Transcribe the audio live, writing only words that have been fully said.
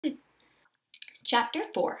Chapter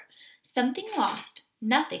 4. Something Lost,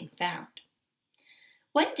 Nothing Found.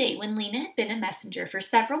 One day when Lena had been a messenger for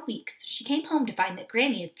several weeks, she came home to find that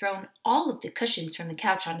Granny had thrown all of the cushions from the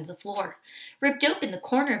couch onto the floor, ripped open the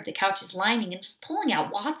corner of the couch's lining, and was pulling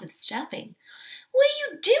out wads of stuffing. "What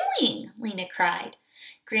are you doing?" Lena cried.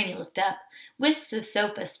 Granny looked up. Wisps of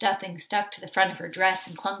sofa stuffing stuck to the front of her dress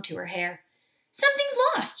and clung to her hair. "Something's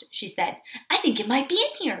lost," she said. "I think it might be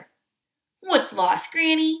in here." "What's lost,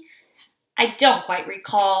 Granny?" "I don't quite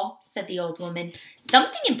recall," said the old woman.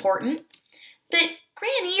 "Something important." "But,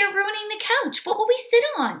 Granny, you're ruining the couch. What will we sit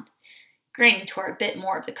on?" Granny tore a bit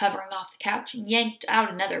more of the covering off the couch and yanked out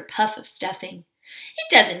another puff of stuffing. "It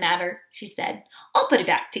doesn't matter," she said. "I'll put it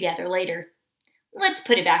back together later." "Let's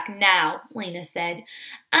put it back now," Lena said.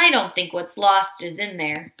 "I don't think what's lost is in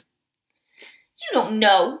there." "You don't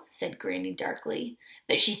know," said Granny darkly,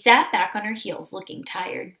 but she sat back on her heels looking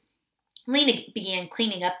tired. Lena began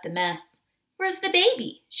cleaning up the mess. "Where's the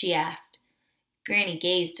baby?" she asked. Granny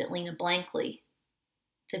gazed at Lena blankly.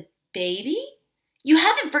 "The baby? You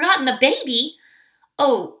haven't forgotten the baby?"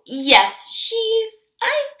 "Oh, yes,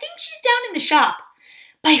 I think she's down in the shop."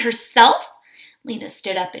 "By herself?" Lena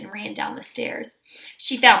stood up and ran down the stairs.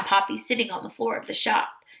 She found Poppy sitting on the floor of the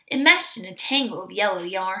shop, enmeshed in a tangle of yellow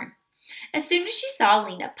yarn. As soon as she saw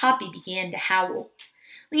Lena, Poppy began to howl.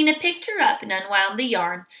 Lena picked her up and unwound the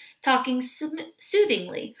yarn, talking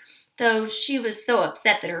soothingly, though she was so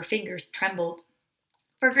upset that her fingers trembled.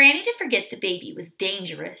 For Granny to forget the baby was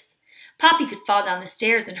dangerous. Poppy could fall down the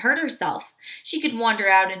stairs and hurt herself. She could wander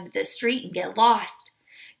out into the street and get lost.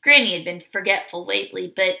 Granny had been forgetful lately,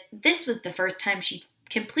 but this was the first time she'd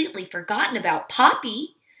completely forgotten about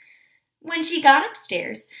Poppy. When she got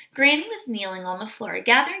upstairs, Granny was kneeling on the floor,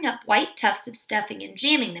 gathering up white tufts of stuffing and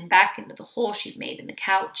jamming them back into the hole she'd made in the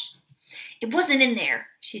couch. "It wasn't in there,"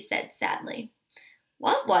 she said sadly.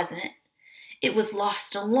 "What wasn't?" "It was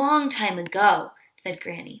lost a long time ago," said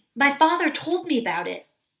Granny. "My father told me about it."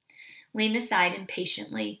 Lena sighed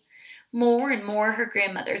impatiently. More and more her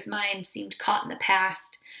grandmother's mind seemed caught in the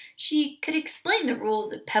past. She could explain the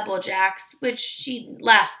rules of pebble jacks, which she'd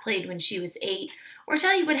last played when she was 8, or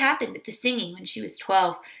tell you what happened at the singing when she was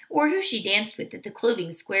 12, or who she danced with at the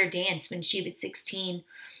clothing square dance when she was 16.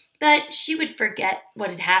 But she would forget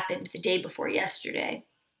what had happened the day before yesterday.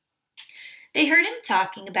 "They heard him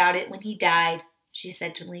talking about it when he died," she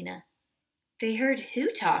said to Lena. "They heard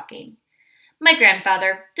who talking?" "My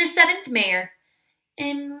grandfather, the 7th mayor."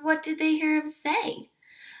 "And what did they hear him say?"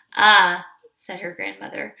 "Ah," said her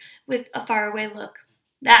grandmother, with a faraway look.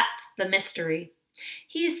 "That's the mystery.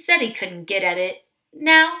 He said he couldn't get at it.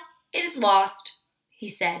 Now it is lost," he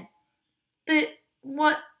said. "But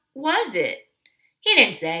what was it?" "He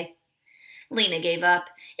didn't say." Lena gave up.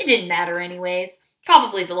 It didn't matter anyways.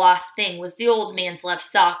 Probably the lost thing was the old man's left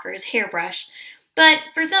sock or his hairbrush, but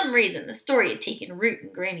for some reason the story had taken root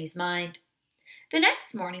in Granny's mind. The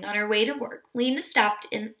next morning, on her way to work, Lena stopped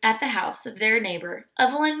in at the house of their neighbor,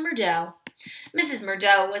 Evelyn Murdo. Mrs.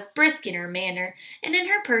 Murdo was brisk in her manner, and in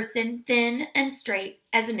her person thin and straight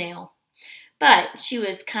as a nail. But she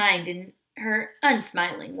was kind in her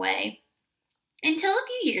unsmiling way. Until a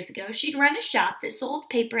few years ago, she'd run a shop that sold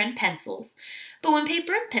paper and pencils, but when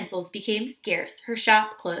paper and pencils became scarce, her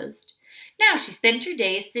shop closed. Now she spent her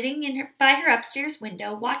days sitting by her upstairs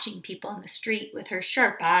window, watching people on the street with her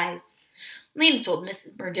sharp eyes. Lena told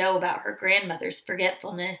Mrs. Murdo about her grandmother's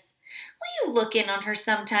forgetfulness. "Will you look in on her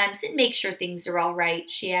sometimes and make sure things are all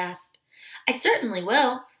right?" she asked. "I certainly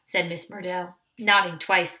will," said Miss Murdo, nodding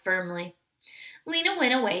twice firmly. Lena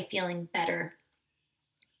went away feeling better.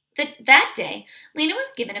 That day, Lena was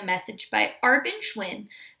given a message by Arbin Schwinn,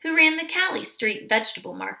 who ran the Cali Street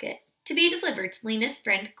vegetable market, to be delivered to Lena's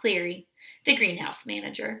friend Cleary, the greenhouse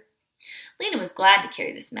manager. Lena was glad to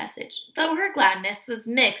carry this message, though her gladness was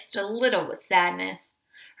mixed a little with sadness.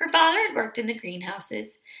 Her father had worked in the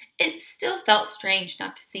greenhouses. It still felt strange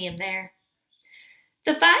not to see him there.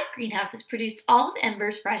 The 5 greenhouses produced all of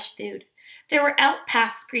Ember's fresh food. They were out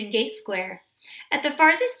past Greengate Square, at the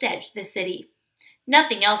farthest edge of the city.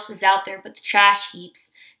 Nothing else was out there but the trash heaps,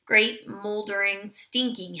 great, moldering,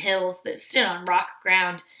 stinking hills that stood on rock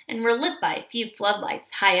ground and were lit by a few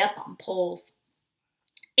floodlights high up on poles.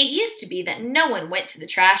 It used to be that no one went to the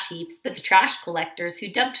trash heaps but the trash collectors who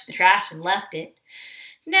dumped the trash and left it.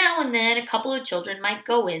 Now and then a couple of children might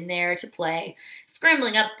go in there to play,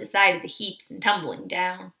 scrambling up the side of the heaps and tumbling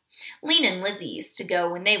down. Lena and Lizzie used to go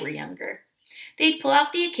when they were younger. They'd pull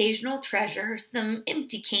out the occasional treasure, some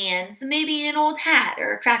empty cans, maybe an old hat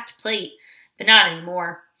or a cracked plate, but not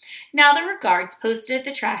anymore. Now there were guards posted at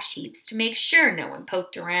the trash heaps to make sure no one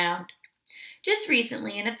poked around. Just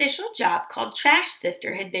recently, an official job called trash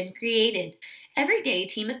sifter had been created. Every day, a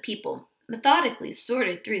team of people methodically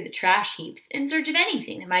sorted through the trash heaps in search of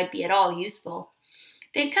anything that might be at all useful.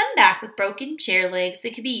 They'd come back with broken chair legs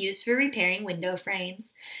that could be used for repairing window frames,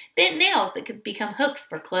 bent nails that could become hooks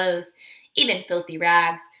for clothes, even filthy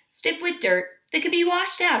rags, stiff with dirt, that could be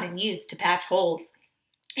washed out and used to patch holes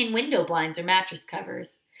in window blinds or mattress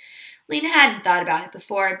covers. Lena hadn't thought about it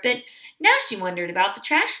before, but now she wondered about the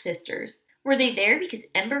trash sisters. Were they there because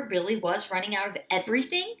Ember really was running out of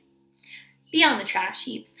everything? Beyond the trash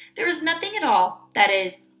heaps, there was nothing at all, that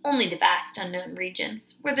is, only the vast unknown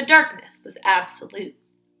regions, where the darkness was absolute.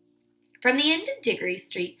 From the end of Diggory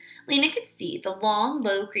Street, Lena could see the long,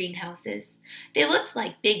 low greenhouses. They looked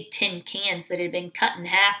like big tin cans that had been cut in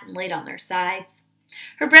half and laid on their sides.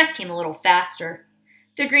 Her breath came a little faster.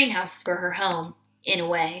 The greenhouses were her home, in a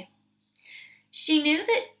way. She knew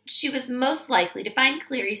that she was most likely to find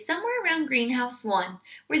Cleary somewhere around Greenhouse 1,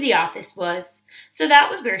 where the office was, so that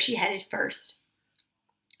was where she headed first.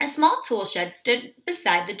 A small tool shed stood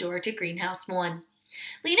beside the door to Greenhouse 1.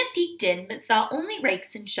 Lena peeked in, but saw only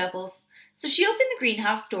rakes and shovels, so she opened the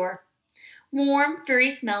greenhouse door. Warm,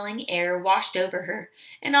 furry-smelling air washed over her,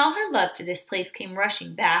 and all her love for this place came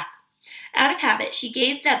rushing back. Out of habit, she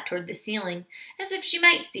gazed up toward the ceiling, as if she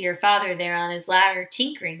might see her father there on his ladder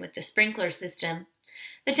tinkering with the sprinkler system,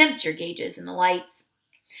 the temperature gauges, and the lights.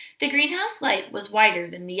 The greenhouse light was whiter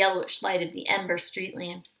than the yellowish light of the Ember street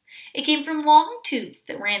lamps. It came from long tubes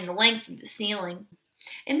that ran the length of the ceiling.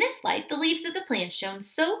 In this light, the leaves of the plants shone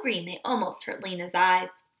so green they almost hurt Lena's eyes.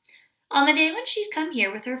 On the day when she'd come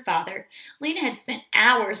here with her father, Lena had spent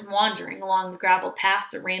hours wandering along the gravel paths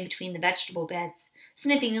that ran between the vegetable beds,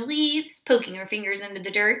 sniffing the leaves, poking her fingers into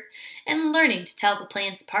the dirt, and learning to tell the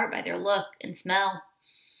plants apart by their look and smell.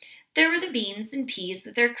 There were the beans and peas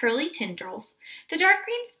with their curly tendrils, the dark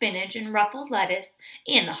green spinach and ruffled lettuce,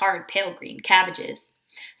 and the hard pale green cabbages,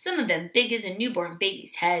 some of them big as a newborn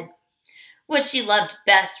baby's head. What she loved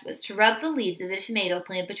best was to rub the leaves of the tomato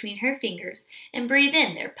plant between her fingers and breathe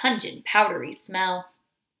in their pungent, powdery smell.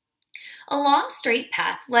 A long, straight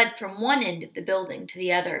path led from one end of the building to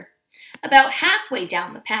the other. About halfway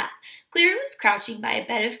down the path, Cleary was crouching by a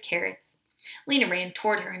bed of carrots. Lena ran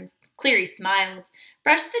toward her, and Cleary smiled,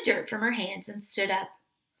 brushed the dirt from her hands, and stood up.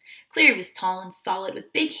 Cleary was tall and solid,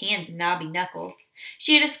 with big hands and knobby knuckles.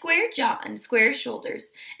 She had a square jaw and square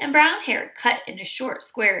shoulders, and brown hair cut in a short,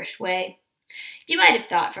 squarish way. You might have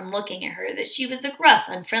thought from looking at her that she was a gruff,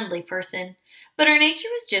 unfriendly person, but her nature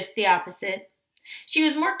was just the opposite. She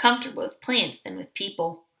was more comfortable with plants than with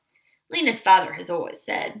people. Lena's father has always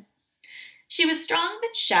said. She was strong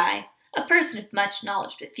but shy, a person of much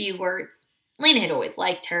knowledge but few words. Lena had always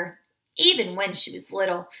liked her. Even when she was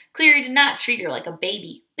little, Cleary did not treat her like a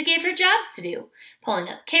baby, but gave her jobs to do, pulling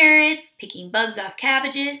up carrots, picking bugs off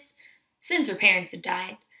cabbages. Since her parents had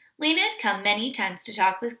died, Lena had come many times to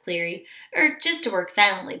talk with Cleary, or just to work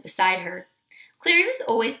silently beside her. Cleary was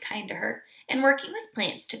always kind to her, and working with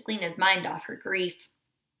plants took Lena's mind off her grief.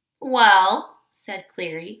 "Well," said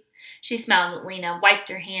Cleary. She smiled at Lena, wiped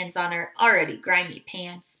her hands on her already grimy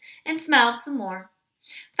pants, and smiled some more.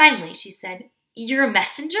 Finally, she said, "You're a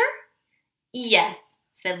messenger?" "Yes,"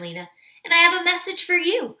 said Lena, "and I have a message for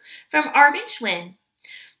you from Arbin Schwinn.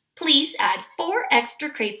 Please add 4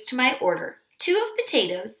 extra crates to my order. 2 of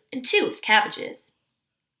potatoes and 2 of cabbages."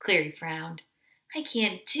 Cleary frowned. "I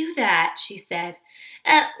can't do that," she said.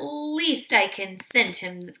 "At least I can send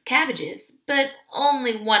him the cabbages, but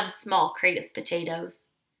only 1 small crate of potatoes."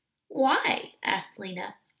 "Why?" asked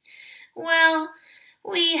Lena. "Well,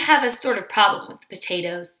 we have a sort of problem with the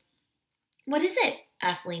potatoes." "What is it?"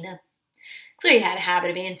 asked Lena. Cleary had a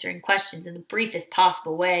habit of answering questions in the briefest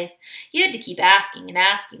possible way. You had to keep asking and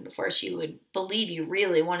asking before she would believe you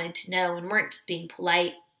really wanted to know and weren't just being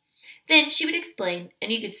polite. Then she would explain,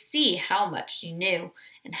 and you could see how much she knew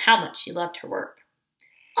and how much she loved her work.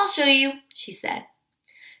 "I'll show you," she said.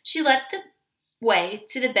 She led the way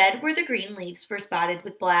to the bed where the green leaves were spotted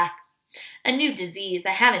with black. "A new disease.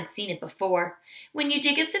 I haven't seen it before. When you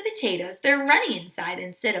dig up the potatoes, they're runny inside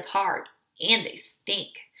instead of hard. And they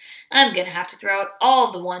stink. I'm going to have to throw out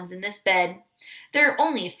all the ones in this bed. There are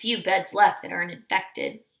only a few beds left that aren't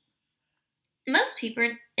infected." Most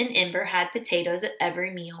people in Ember had potatoes at every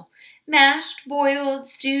meal. Mashed, boiled,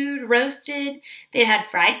 stewed, roasted. They had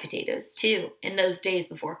fried potatoes, too, in those days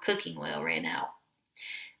before cooking oil ran out.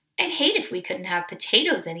 "I'd hate if we couldn't have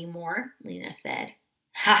potatoes anymore," Lena said.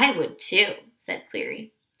 "I would, too," said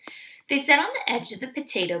Cleary. They sat on the edge of the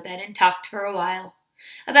potato bed and talked for a while.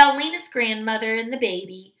 About Lena's grandmother and the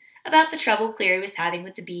baby, about the trouble Cleary was having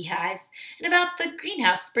with the beehives, and about the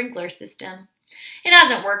greenhouse sprinkler system. "It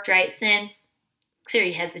hasn't worked right since,"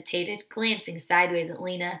 Cleary hesitated, glancing sideways at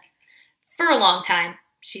Lena. For a long time,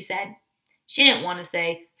 she said. She didn't want to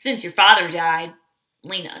say, since your father died.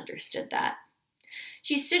 Lena understood that.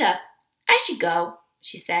 She stood up. I should go,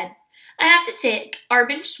 she said. I have to take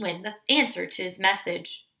Arbin Schwinn the answer to his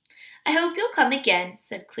message. I hope you'll come again,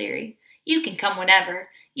 said Cleary. You can come whenever.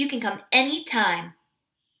 You can come any time.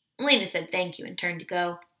 Lena said thank you and turned to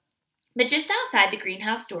go. But just outside the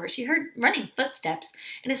greenhouse door, she heard running footsteps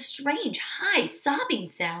and a strange, high, sobbing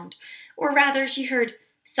sound. Or rather, she heard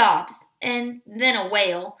sobs, and then a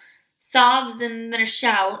wail, sobs and then a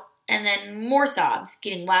shout, and then more sobs,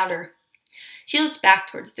 getting louder. She looked back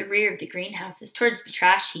towards the rear of the greenhouses, towards the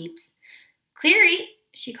trash heaps. Cleary,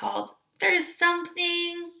 she called, there's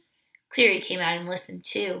something. Cleary came out and listened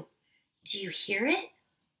too. Do you hear it?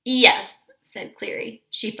 Yes, said Cleary.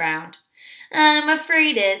 She frowned. I'm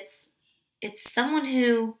afraid it's someone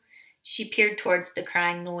who... She peered towards the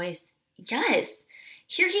crying noise. Yes,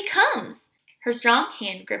 here he comes. Her strong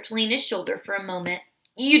hand gripped Lena's shoulder for a moment.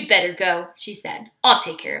 You'd better go, she said. I'll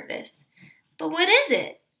take care of this. But what is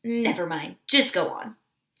it? Never mind. Just go on.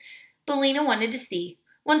 But Lena wanted to see.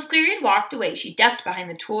 Once Cleary had walked away, she ducked behind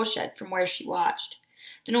the tool shed from where she watched.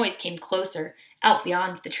 The noise came closer. Out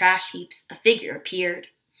beyond the trash heaps, a figure appeared.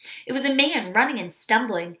 It was a man running and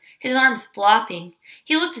stumbling, his arms flopping.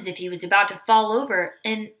 He looked as if he was about to fall over,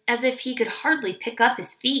 and as if he could hardly pick up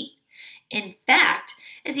his feet. In fact,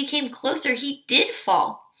 as he came closer, he did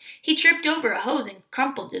fall. He tripped over a hose and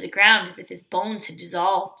crumpled to the ground as if his bones had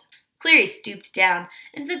dissolved. Cleary stooped down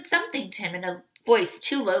and said something to him in a voice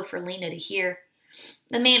too low for Lena to hear.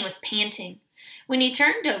 The man was panting. When he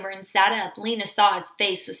turned over and sat up, Lena saw his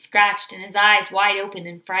face was scratched and his eyes wide open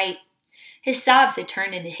in fright. His sobs had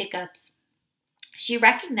turned into hiccups. She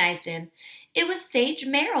recognized him. It was Sage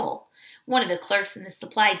Merrill, one of the clerks in the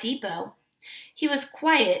supply depot. He was a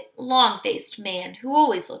quiet, long-faced man who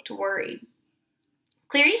always looked worried.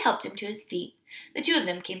 Cleary helped him to his feet. The two of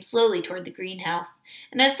them came slowly toward the greenhouse,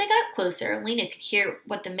 and as they got closer, Lena could hear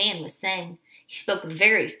what the man was saying. He spoke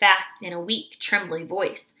very fast in a weak, trembly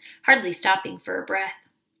voice, hardly stopping for a breath.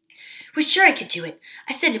 Was sure I could do it,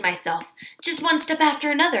 I said to myself. Just one step after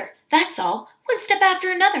another, that's all. One step after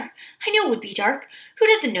another. I knew it would be dark. Who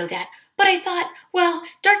doesn't know that? But I thought, well,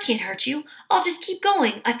 dark can't hurt you. I'll just keep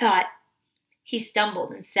going, I thought. He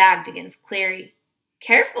stumbled and sagged against Cleary.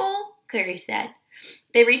 Careful, Cleary said.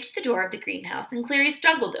 They reached the door of the greenhouse, and Cleary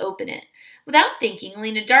struggled to open it. Without thinking,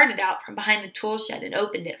 Lena darted out from behind the tool shed and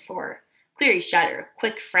opened it for her. Cleary shot her a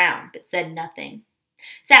quick frown, but said nothing.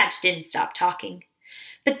 Sag didn't stop talking.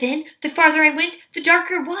 But then, the farther I went, the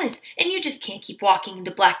darker it was, and you just can't keep walking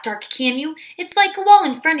into black dark, can you? It's like a wall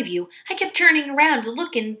in front of you. I kept turning around to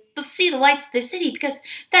look and see the lights of the city, because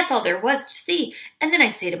that's all there was to see, and then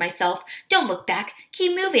I'd say to myself, don't look back,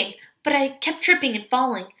 keep moving, but I kept tripping and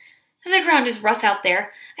falling. The ground is rough out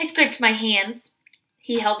there. I scraped my hands.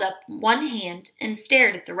 He held up one hand and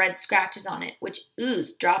stared at the red scratches on it, which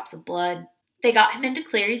oozed drops of blood. They got him into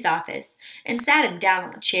Cleary's office and sat him down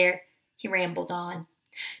on a chair. He rambled on.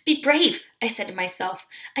 Be brave, I said to myself.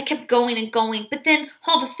 I kept going and going, but then,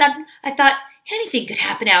 all of a sudden, I thought, anything could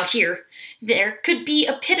happen out here. There could be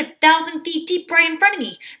a pit 1,000 feet deep right in front of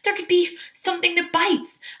me. There could be something that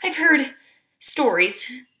bites. I've heard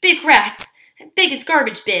stories. Big rats, big as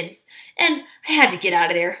garbage bins. And I had to get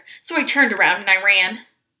out of there, so I turned around and I ran.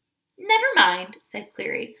 Never mind, said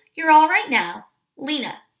Cleary. You're all right now.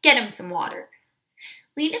 Lena, get him some water.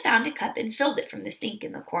 Lena found a cup and filled it from the sink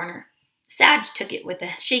in the corner. Sag took it with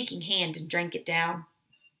a shaking hand and drank it down.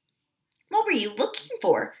 What were you looking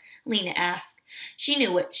for? Lena asked. She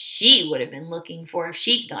knew what she would have been looking for if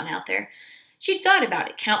she'd gone out there. She'd thought about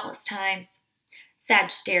it countless times. Sag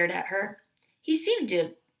stared at her. He seemed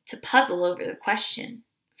to puzzle over the question.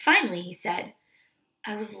 Finally, he said,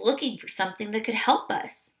 I was looking for something that could help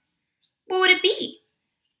us. What would it be?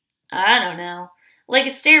 I don't know. Like a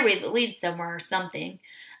stairway that leads somewhere or something.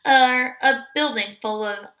 Or a building full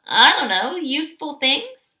of, I don't know, useful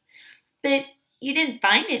things? But you didn't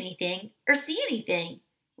find anything or see anything,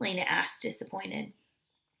 Lena asked, disappointed.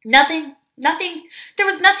 Nothing. There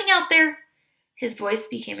was nothing out there. His voice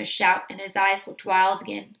became a shout and his eyes looked wild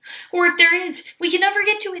again. Or if there is, we can never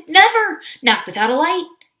get to it. Never! Not without a light.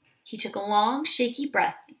 He took a long, shaky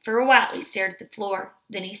breath. For a while he stared at the floor.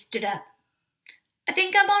 Then he stood up. I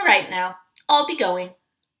think I'm all right now. I'll be going.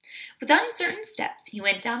 With uncertain steps, he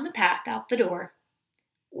went down the path out the door.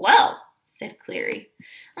 Well, said Cleary,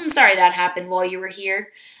 I'm sorry that happened while you were here.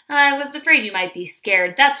 I was afraid you might be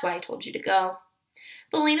scared. That's why I told you to go.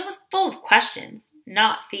 But Lena was full of questions,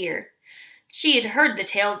 not fear. She had heard the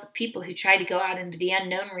tales of people who tried to go out into the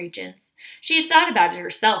unknown regions. She had thought about it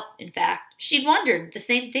herself, in fact. She'd wondered the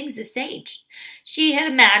same things as Sage. She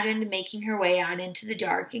had imagined making her way out into the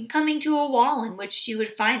dark and coming to a wall in which she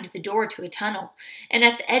would find the door to a tunnel, and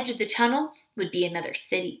at the edge of the tunnel would be another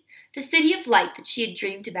city, the city of light that she had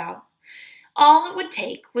dreamed about. All it would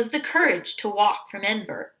take was the courage to walk from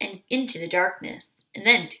Ember and into the darkness, and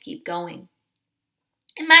then to keep going.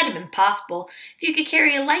 It might have been possible if you could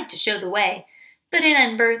carry a light to show the way, but in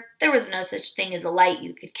Ember there was no such thing as a light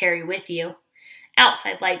you could carry with you.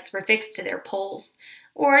 Outside lights were fixed to their poles,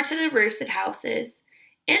 or to the roofs of houses.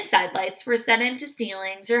 Inside lights were set into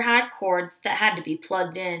ceilings or had cords that had to be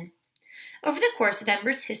plugged in. Over the course of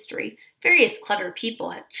Ember's history, various clever people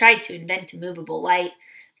had tried to invent a movable light,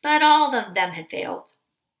 but all of them had failed.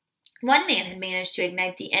 One man had managed to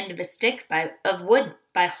ignite the end of a stick of wood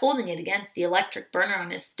by holding it against the electric burner on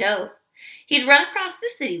his stove. He had run across the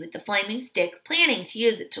city with the flaming stick, planning to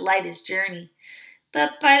use it to light his journey.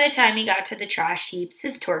 But by the time he got to the trash heaps,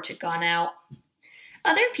 his torch had gone out.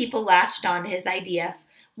 Other people latched on to his idea.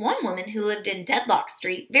 One woman who lived in Deadlock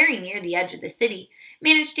Street, very near the edge of the city,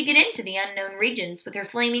 managed to get into the unknown regions with her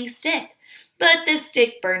flaming stick. But this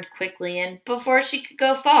stick burned quickly, and before she could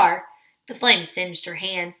go far, the flames singed her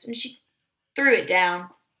hands, and she threw it down.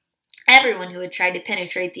 Everyone who had tried to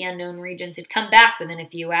penetrate the unknown regions had come back within a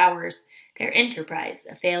few hours, their enterprise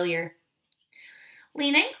a failure.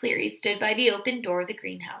 Lena and Cleary stood by the open door of the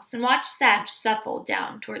greenhouse and watched Sag shuffle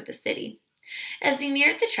down toward the city. As he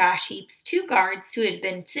neared the trash heaps, 2 guards who had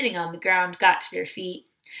been sitting on the ground got to their feet.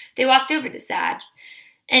 They walked over to Sag,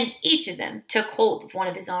 and each of them took hold of one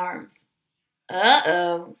of his arms.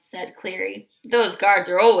 "Uh-oh," said Cleary. "Those guards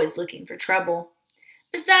are always looking for trouble."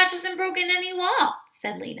 "But Sag hasn't broken any law,"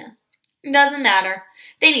 said Lena. "Doesn't matter.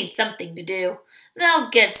 They need something to do. They'll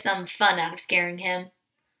get some fun out of scaring him."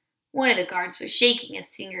 One of the guards was shaking his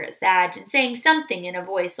finger at Sag and saying something in a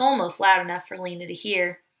voice almost loud enough for Lena to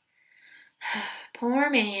hear. "Poor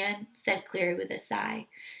man," said Cleary with a sigh.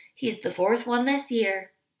 "He's the 4th one this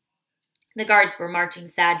year." The guards were marching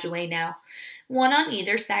Sag away now, one on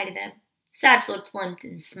either side of him. Sag looked limp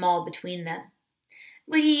and small between them.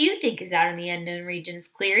 "What do you think is out in the unknown regions,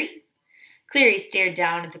 Cleary?" Cleary stared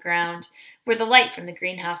down at the ground, where the light from the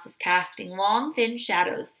greenhouse was casting long, thin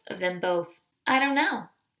shadows of them both. "I don't know.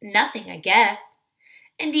 Nothing, I guess."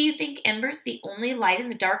 "And do you think Ember's the only light in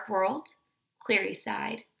the dark world?" Cleary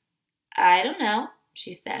sighed. "I don't know,"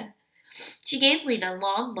 she said. She gave Lena a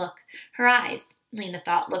long look. Her eyes, Lena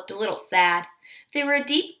thought, looked a little sad. They were a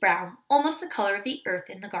deep brown, almost the color of the earth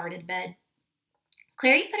in the garden bed.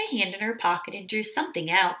 Cleary put a hand in her pocket and drew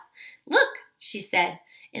something out. "Look," she said.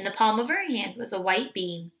 In the palm of her hand was a white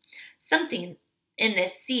bean. "Something in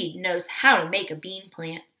this seed knows how to make a bean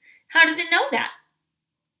plant. How does it know that?"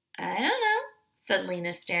 "I don't know," said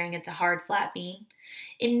Lena, staring at the hard, flat bean.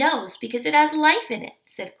 "It knows because it has life in it,"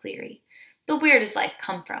 said Cleary. "But where does life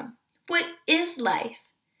come from? What is life?"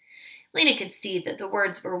 Lena could see that the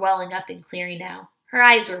words were welling up in Cleary now. Her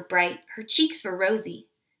eyes were bright. Her cheeks were rosy.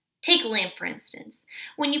 Take a lamp, for instance.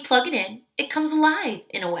 When you plug it in, it comes alive,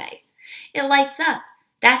 in a way. It lights up.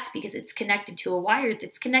 That's because it's connected to a wire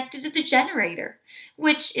that's connected to the generator,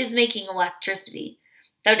 which is making electricity.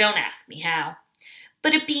 Though don't ask me how.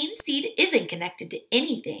 But a bean seed isn't connected to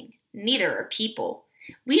anything. Neither are people.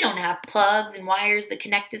 We don't have plugs and wires that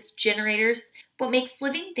connect us to generators. What makes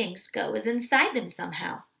living things go is inside them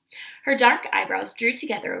somehow. Her dark eyebrows drew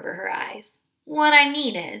together over her eyes. "What I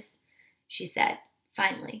mean is," she said,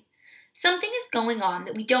 finally, "something is going on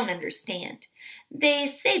that we don't understand. They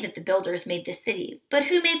say that the builders made the city, but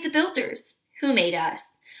who made the builders? Who made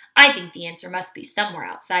us? I think the answer must be somewhere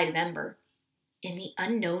outside of Ember." "In the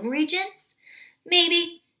unknown regions?"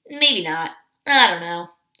 "Maybe, maybe not. I don't know."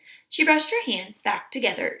 She brushed her hands back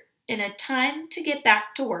together in a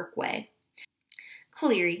time-to-get-back-to-work way.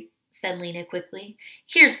 "Cleary," said Lena quickly,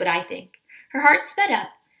 "here's what I think." Her heart sped up.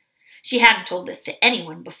 She hadn't told this to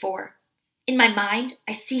anyone before. "In my mind,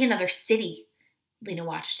 I see another city." Lena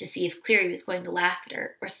watched to see if Cleary was going to laugh at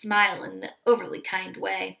her or smile in the overly kind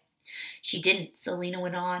way. She didn't, so Lena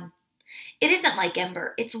went on. "It isn't like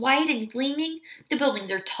Ember. It's white and gleaming. The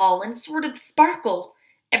buildings are tall and sort of sparkle.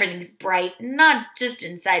 Everything's bright, not just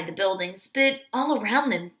inside the buildings, but all around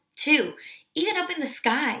them, too, even up in the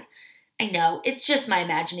sky. I know, it's just my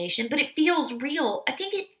imagination, but it feels real. I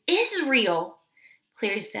think it is real."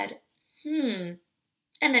 Cleary said, And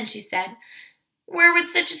then she said, "Where would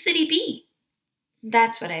such a city be?"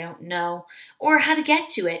 "That's what I don't know, or how to get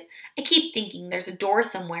to it. I keep thinking there's a door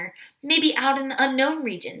somewhere, maybe out in the unknown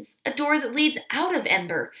regions, a door that leads out of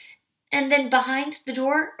Ember, and then behind the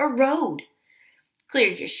door, a road."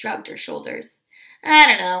 Claire just shrugged her shoulders. I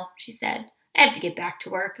don't know, she said. I have to get back to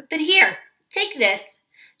work. But here, take this.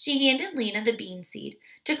 She handed Lena the bean seed,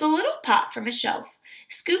 took a little pot from a shelf,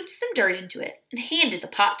 scooped some dirt into it, and handed the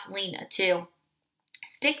pot to Lena, too.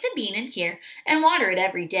 Stick the bean in here and water it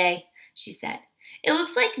every day, she said. It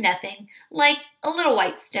looks like nothing, like a little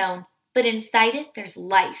white stone, but inside it there's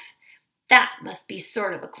life. That must be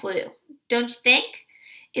sort of a clue, don't you think?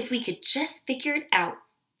 If we could just figure it out.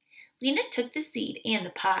 Lena took the seed and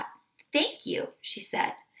the pot. Thank you, she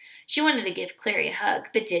said. She wanted to give Clary a hug,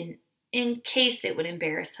 but didn't, in case it would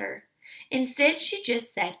embarrass her. Instead, she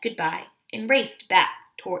just said goodbye and raced back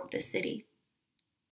toward the city.